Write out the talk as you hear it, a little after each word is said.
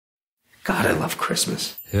God, I love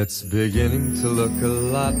Christmas. It's beginning to look a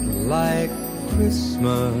lot like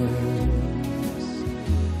Christmas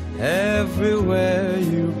everywhere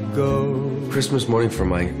you go. Christmas morning for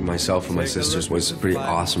myself and my sisters was pretty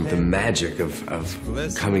awesome. The magic of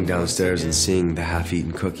coming downstairs and seeing the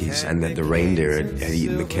half-eaten cookies, and that the reindeer had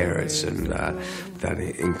eaten the carrots, and that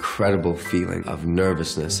incredible feeling of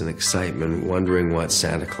nervousness and excitement, wondering what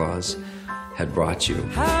Santa Claus had brought you.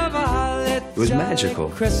 It was magical.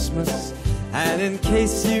 Christmas, and in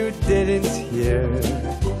case you didn't hear,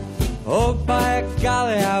 oh, by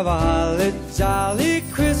golly, have a holly jolly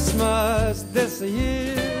Christmas this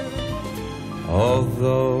year.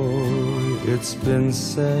 Although it's been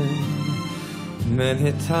said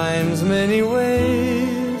many times, many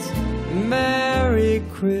ways, Merry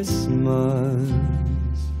Christmas.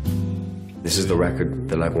 This is the record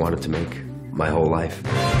that I've wanted to make my whole life.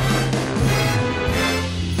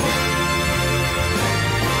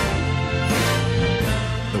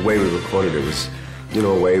 The way we recorded it was, you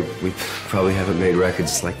know, a way we probably haven't made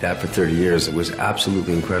records like that for 30 years. It was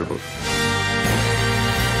absolutely incredible.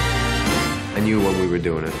 I knew when we were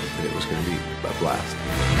doing it that it was going to be a blast.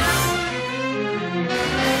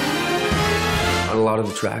 On a lot of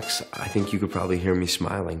the tracks, I think you could probably hear me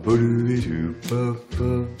smiling. I'm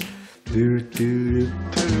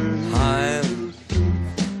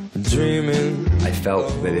dreaming. I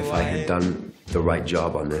felt that if I had done the right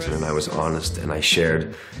job on this, and I was honest, and I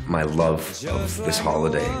shared my love of this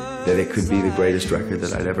holiday, that it could be the greatest record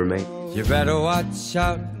that I'd ever make. You better watch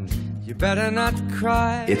out. You better not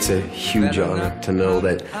cry. It's a huge honor to know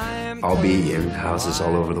that I'll be in houses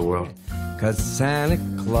all over the world. 'Cause Santa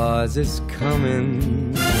Claus is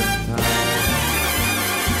coming to town.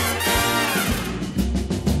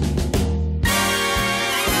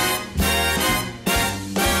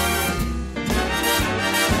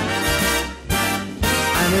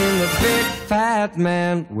 I mean the big fat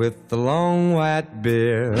man with the long white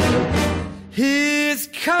beard. He's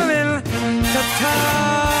coming to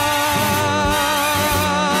town.